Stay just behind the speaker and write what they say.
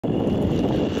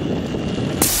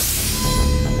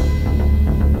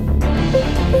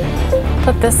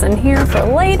Put this in here for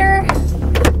later.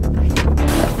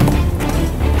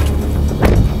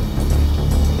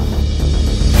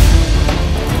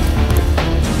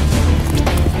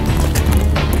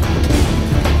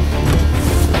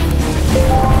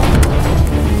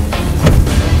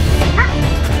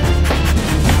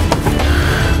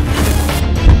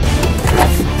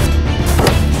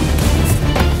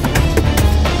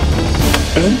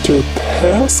 Enter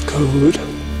passcode.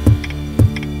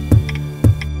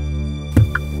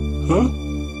 Huh?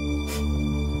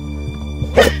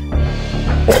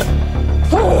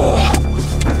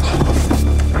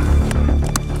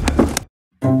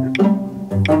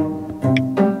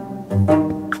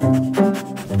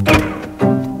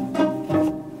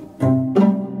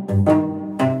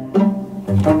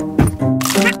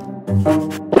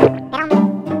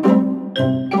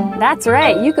 That's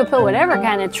right, you could put whatever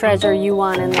kind of treasure you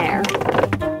want in there.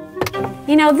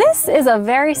 You know, this is a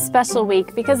very special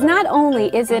week because not only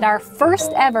is it our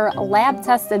first ever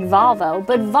lab-tested Volvo,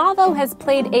 but Volvo has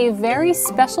played a very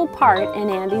special part in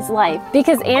Andie's life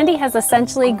because Andie has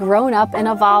essentially grown up in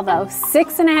a Volvo.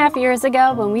 6.5 years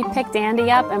ago, when we picked Andie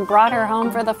up and brought her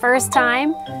home for the first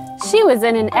time, she was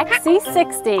in an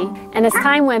XC60, and as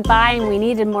time went by and we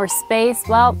needed more space,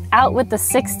 well, out with the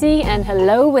 60 and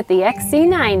hello with the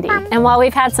XC90. And while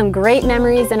we've had some great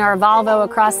memories in our Volvo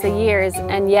across the years,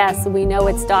 and yes, we know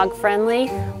it's dog friendly,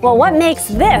 well, what makes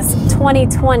this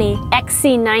 2020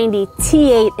 XC90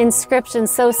 T8 Inscription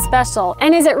so special?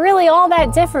 And is it really all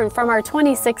that different from our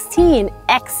 2016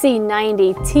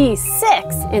 XC90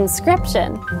 T6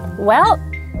 Inscription? Well,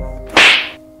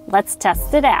 let's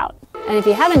test it out. And if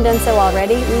you haven't done so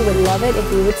already, we would love it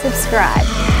if you would subscribe.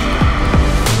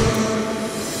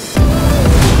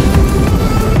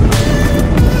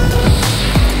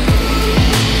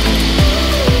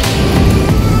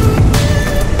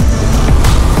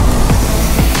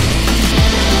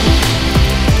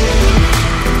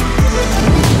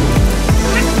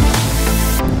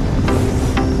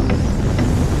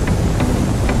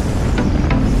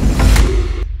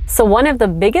 So one of the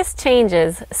biggest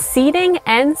changes, seating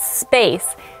and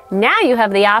space. Now you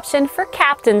have the option for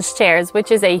captain's chairs, which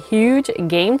is a huge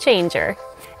game changer.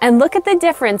 And look at the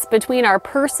difference between our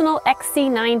personal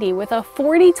XC90 with a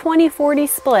 40-20-40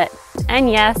 split. And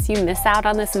yes, you miss out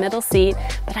on this middle seat,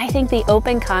 but I think the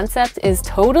open concept is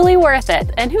totally worth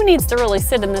it. And who needs to really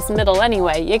sit in this middle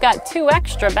anyway? You got 2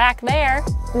 extra back there.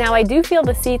 Now I do feel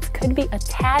the seats could be a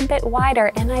tad bit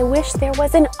wider, and I wish there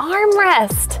was an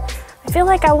armrest. I feel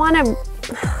like I want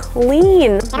to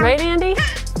lean, right, Andie?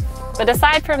 But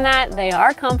aside from that, they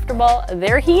are comfortable,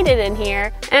 they're heated in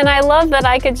here, and I love that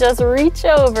I could just reach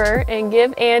over and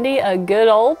give Andie a good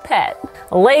old pet.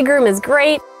 Legroom is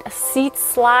great, seats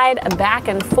slide back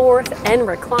and forth and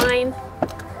recline.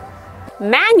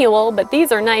 Manual, but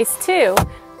these are nice too.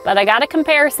 But I gotta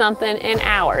compare something in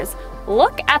ours.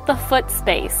 Look at the foot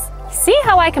space. See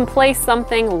how I can place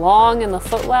something long in the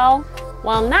footwell?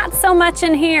 Well, not so much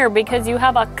in here because you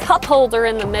have a cup holder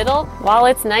in the middle. While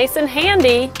it's nice and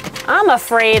handy, I'm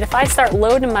afraid if I start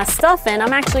loading my stuff in,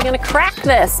 I'm actually gonna crack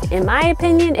this. In my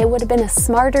opinion, it would have been a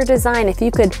smarter design if you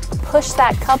could push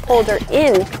that cup holder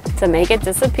in to make it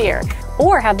disappear.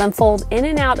 Or have them fold in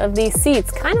and out of these seats,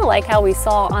 kind of like how we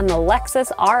saw on the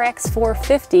Lexus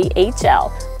RX450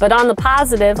 HL. But on the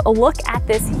positive, look at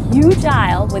this huge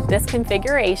aisle with this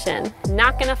configuration.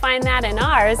 Not gonna find that in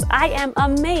ours. I am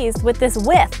amazed with this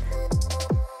width.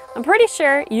 I'm pretty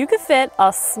sure you could fit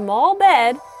a small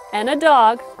bed and a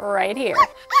dog right here.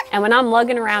 And when I'm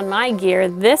lugging around my gear,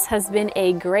 this has been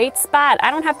a great spot.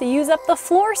 I don't have to use up the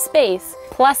floor space.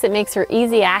 Plus, it makes for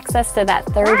easy access to that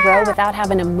third row without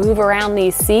having to move around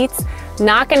these seats.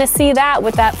 Not gonna see that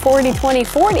with that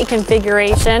 40-20-40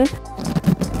 configuration.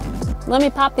 Let me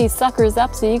pop these suckers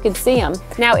up so you can see them.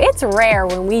 Now, it's rare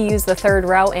when we use the third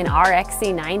row in our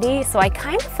XC90, so I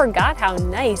kind of forgot how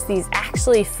nice these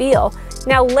actually feel.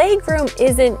 Now, legroom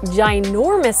isn't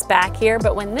ginormous back here,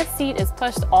 but when this seat is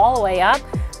pushed all the way up,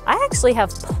 I actually have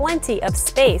plenty of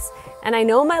space. And I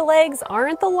know my legs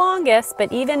aren't the longest,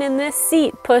 but even in this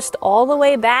seat pushed all the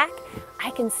way back,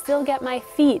 I can still get my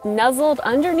feet nuzzled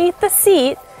underneath the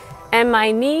seat, and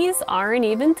my knees aren't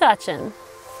even touching.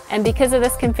 And because of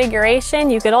this configuration,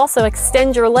 you could also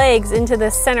extend your legs into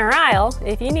the center aisle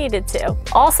if you needed to.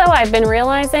 Also, I've been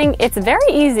realizing it's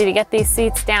very easy to get these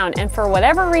seats down, and for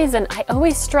whatever reason, I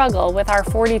always struggle with our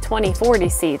 40-20-40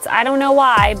 seats. I don't know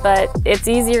why, but it's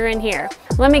easier in here.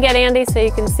 Let me get Andie so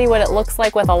you can see what it looks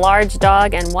like with a large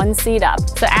dog and one seat up.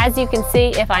 So as you can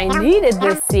see, if I needed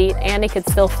this seat, Andie could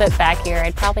still fit back here.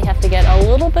 I'd probably have to get a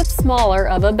little bit smaller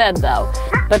of a bed though.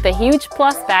 But the huge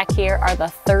plus back here are the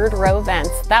third row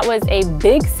vents. That was a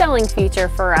big selling feature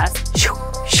for us.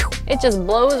 It just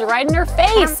blows right in her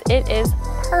face. It is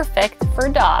perfect for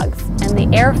dogs. And the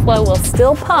airflow will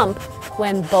still pump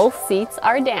when both seats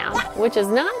are down, which is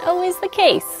not always the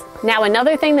case. Now,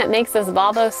 another thing that makes this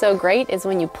Volvo so great is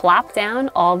when you plop down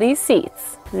all these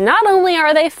seats. Not only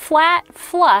are they flat,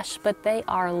 flush, but they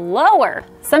are lower.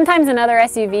 Sometimes in other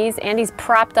SUVs, Andie's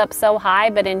propped up so high,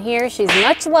 but in here, she's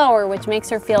much lower, which makes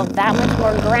her feel that much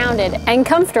more grounded and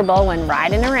comfortable when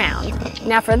riding around.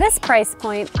 Now, for this price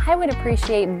point, I would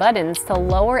appreciate buttons to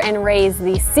lower and raise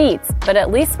these seats, but at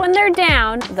least when they're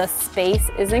down, the space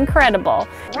is incredible.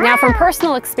 Now, from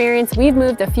personal experience, we've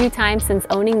moved a few times since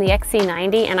owning the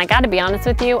XC90, and I gotta be honest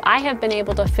with you, I have been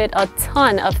able to fit a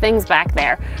ton of things back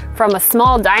there, from a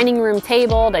small dining room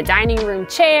table to dining room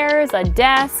chairs, a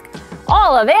desk,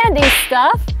 all of Andie's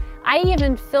stuff. I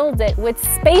even filled it with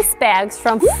space bags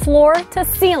from floor to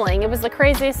ceiling. It was the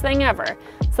craziest thing ever.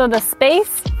 So the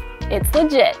space, it's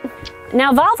legit.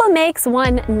 Now, Volvo makes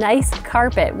one nice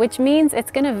carpet, which means it's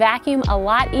gonna vacuum a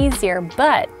lot easier,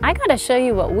 but I gotta show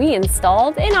you what we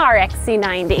installed in our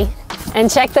XC90. And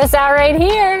check this out right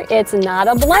here. It's not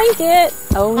a blanket.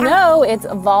 Oh no, it's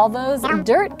Volvo's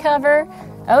dirt cover.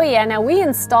 Oh yeah, now we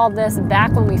installed this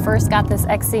back when we first got this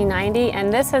XC90,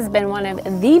 and this has been one of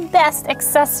the best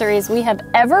accessories we have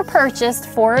ever purchased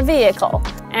for a vehicle.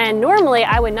 And normally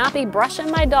I would not be brushing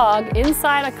my dog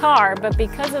inside a car, but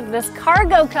because of this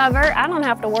cargo cover, I don't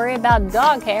have to worry about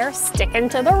dog hair sticking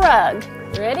to the rug.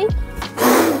 Ready?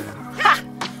 Ha!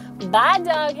 Bye,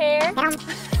 dog hair.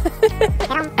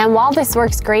 And while this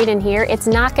works great in here, it's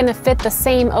not going to fit the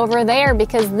same over there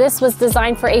because this was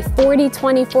designed for a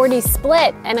 40-20-40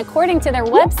 split. And according to their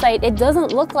website, it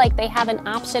doesn't look like they have an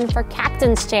option for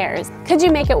captain's chairs. Could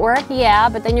you make it work? Yeah,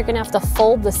 but then you're going to have to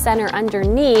fold the center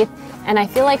underneath. And I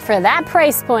feel like for that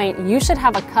price point, you should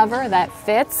have a cover that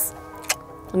fits,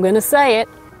 I'm going to say it,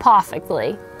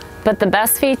 perfectly. But the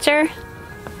best feature?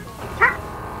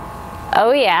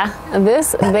 Oh yeah,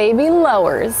 this baby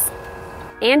lowers.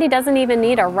 Andie doesn't even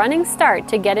need a running start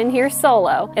to get in here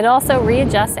solo. It also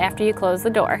readjusts after you close the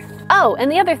door. Oh,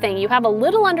 and the other thing, you have a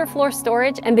little underfloor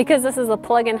storage, and because this is a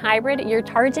plug-in hybrid, your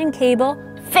charging cable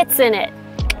fits in it.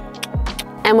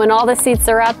 And when all the seats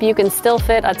are up, you can still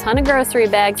fit a ton of grocery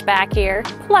bags back here,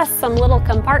 plus some little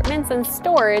compartments and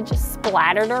storage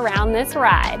splattered around this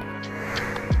ride.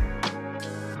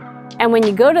 And when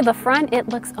you go to the front, it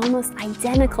looks almost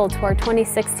identical to our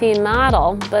 2016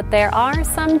 model, but there are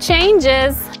some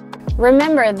changes.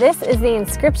 Remember, this is the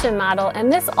Inscription model,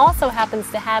 and this also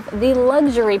happens to have the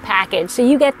luxury package. So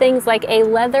you get things like a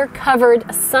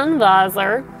leather-covered sun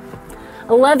visor,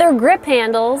 leather grip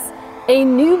handles, a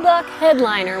nubuck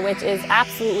headliner, which is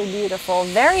absolutely beautiful,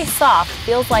 very soft,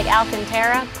 feels like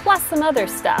Alcantara, plus some other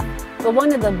stuff. But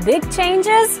one of the big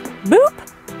changes,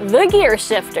 boop, the gear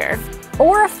shifter.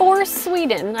 Or for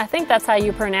Sweden, I think that's how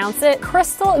you pronounce it,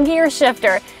 crystal gear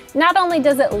shifter. Not only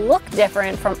does it look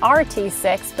different from our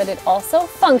T6, but it also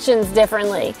functions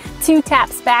differently. 2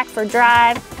 taps back for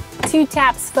drive, 2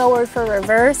 taps forward for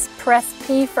reverse, press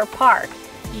P for park.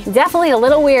 Definitely a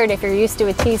little weird if you're used to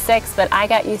a T6, but I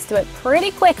got used to it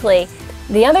pretty quickly.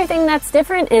 The other thing that's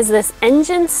different is this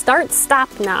engine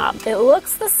start-stop knob. It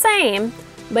looks the same,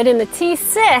 but in the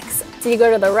T6, you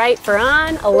go to the right for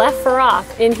on, a left for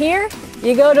off. In here,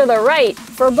 you go to the right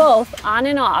for both on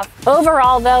and off.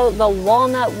 Overall though, the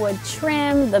walnut wood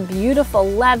trim, the beautiful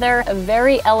leather,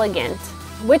 very elegant.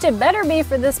 Which it better be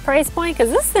for this price point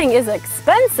because this thing is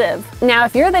expensive. Now,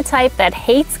 if you're the type that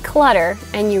hates clutter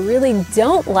and you really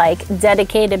don't like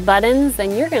dedicated buttons,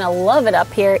 then you're gonna love it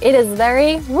up here. It is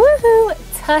very woohoo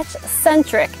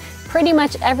touch-centric. Pretty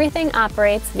much everything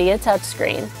operates via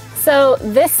touchscreen. So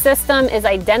this system is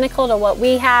identical to what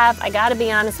we have. I gotta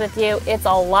be honest with you, it's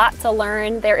a lot to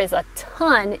learn. There is a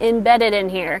ton embedded in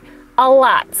here. A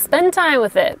lot. Spend time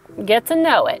with it. Get to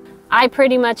know it. I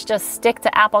pretty much just stick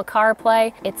to Apple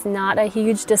CarPlay. It's not a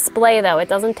huge display though. It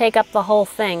doesn't take up the whole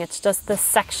thing. It's just this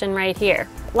section right here.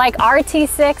 Like our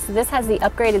T6, this has the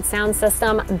upgraded sound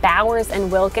system, Bowers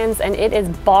and Wilkins, and it is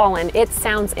ballin'. It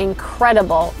sounds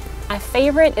incredible. My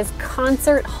favorite is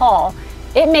Concert Hall.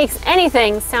 It makes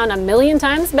anything sound a million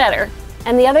times better.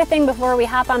 And the other thing before we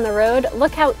hop on the road,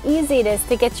 look how easy it is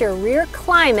to get your rear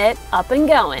climate up and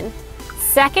going.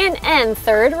 Second and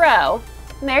third row.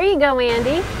 There you go,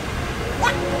 Andie.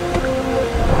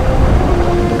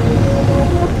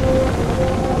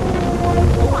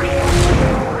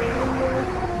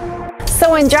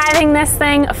 So when driving this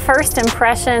thing, first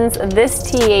impressions,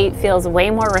 this T8 feels way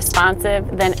more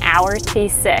responsive than our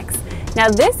T6. Now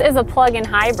this is a plug-in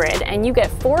hybrid and you get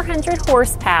 400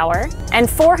 horsepower and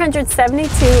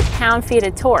 472 pound-feet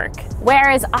of torque.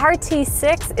 Whereas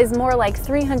RT6 is more like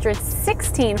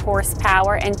 316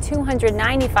 horsepower and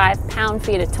 295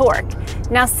 pound-feet of torque.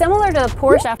 Now similar to the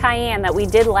Porsche Cayenne that we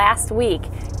did last week,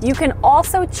 you can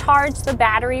also charge the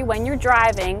battery when you're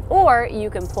driving, or you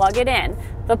can plug it in.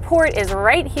 The port is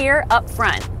right here up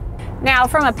front. Now,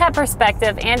 from a pet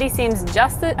perspective, Andie seems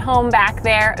just at home back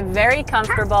there, very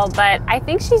comfortable, but I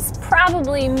think she's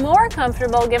probably more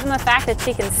comfortable given the fact that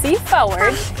she can see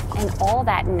forward and all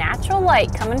that natural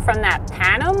light coming from that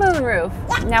pano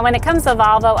moonroof. Now, when it comes to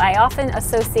Volvo, I often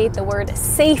associate the word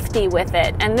safety with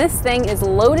it, and this thing is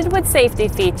loaded with safety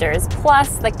features,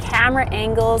 plus the camera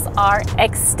angles are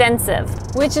extensive,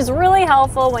 which is really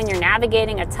helpful when you're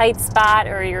navigating a tight spot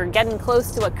or you're getting close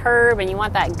to a curb and you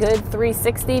want that good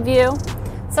 360 view.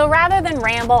 So rather than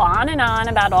ramble on and on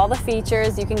about all the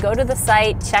features, you can go to the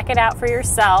site, check it out for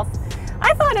yourself.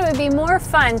 I thought it would be more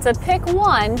fun to pick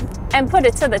one and put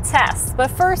it to the test.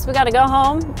 But first, we gotta go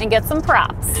home and get some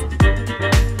props.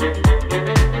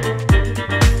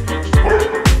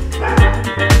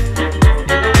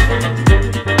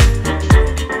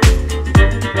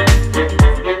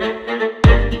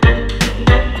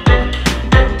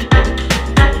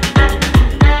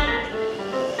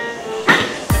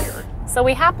 So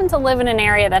we happen to live in an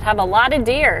area that have a lot of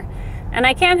deer, and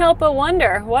I can't help but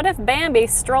wonder, what if Bambi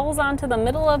strolls onto the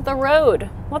middle of the road?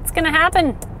 What's gonna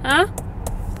happen, huh?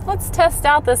 Let's test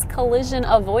out this collision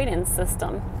avoidance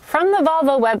system. From the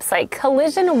Volvo website,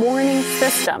 collision warning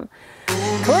system.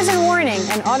 Collision warning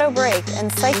and auto brake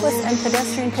and cyclist and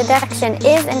pedestrian protection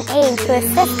is an aid to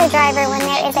assist the driver when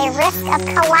there is a risk of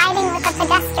colliding with a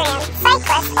pedestrian,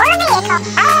 cyclist, or a vehicle.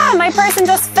 Ah, my person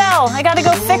just fell. I gotta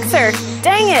go fix her.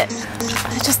 Dang it.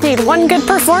 I just need one good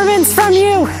performance from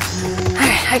you. All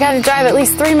right, I gotta drive at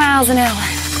least 3 miles an hour.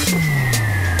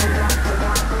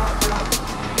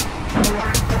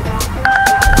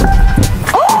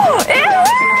 Oh, it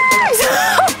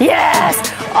works! Yes,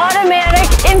 automatic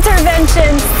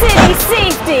intervention, city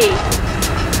safety.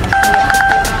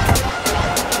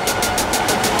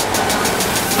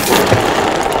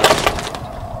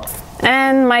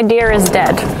 And my deer is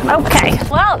dead. Okay,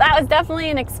 well, that was definitely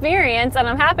an experience, and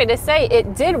I'm happy to say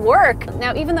it did work.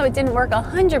 Now, even though it didn't work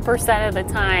 100% of the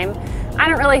time, I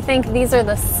don't really think these are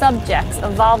the subjects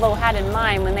Volvo had in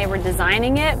mind when they were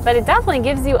designing it, but it definitely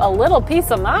gives you a little peace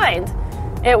of mind.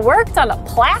 It worked on a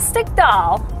plastic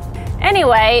doll.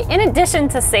 Anyway, in addition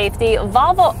to safety,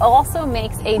 Volvo also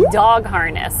makes a dog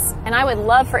harness. And I would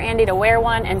love for Andie to wear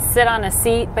one and sit on a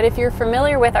seat, but if you're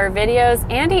familiar with our videos,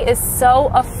 Andie is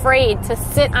so afraid to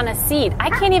sit on a seat.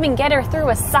 I can't even get her through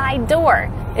a side door.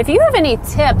 If you have any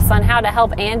tips on how to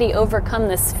help Andie overcome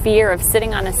this fear of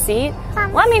sitting on a seat,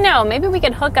 let me know. Maybe we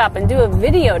could hook up and do a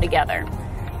video together.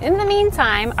 In the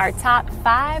meantime, our top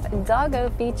 5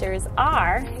 doggo features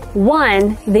are: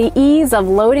 1, the ease of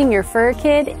loading your fur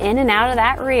kid in and out of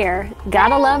that rear.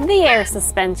 Gotta love the air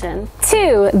suspension.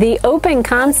 2, the open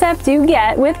concept you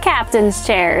get with captain's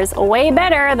chairs. Way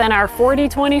better than our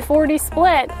 40-20-40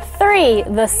 split. 3,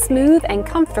 the smooth and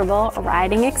comfortable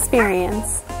riding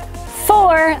experience.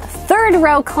 4, third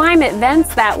row climate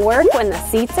vents that work when the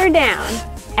seats are down.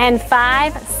 And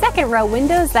 5, second row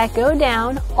windows that go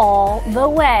down all the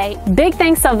way. Big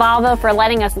thanks to Volvo for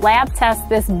letting us lab test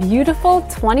this beautiful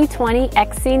 2020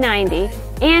 XC90.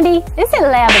 Andie, is it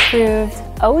lab approved?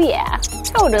 Oh yeah,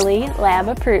 totally lab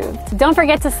approved. Don't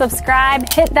forget to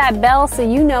subscribe, hit that bell so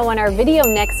you know when our video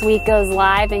next week goes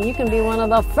live and you can be one of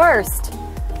the first.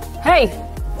 Hey,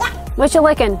 what you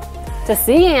licking? To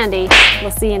see Andie.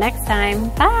 We'll see you next time.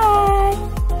 Bye.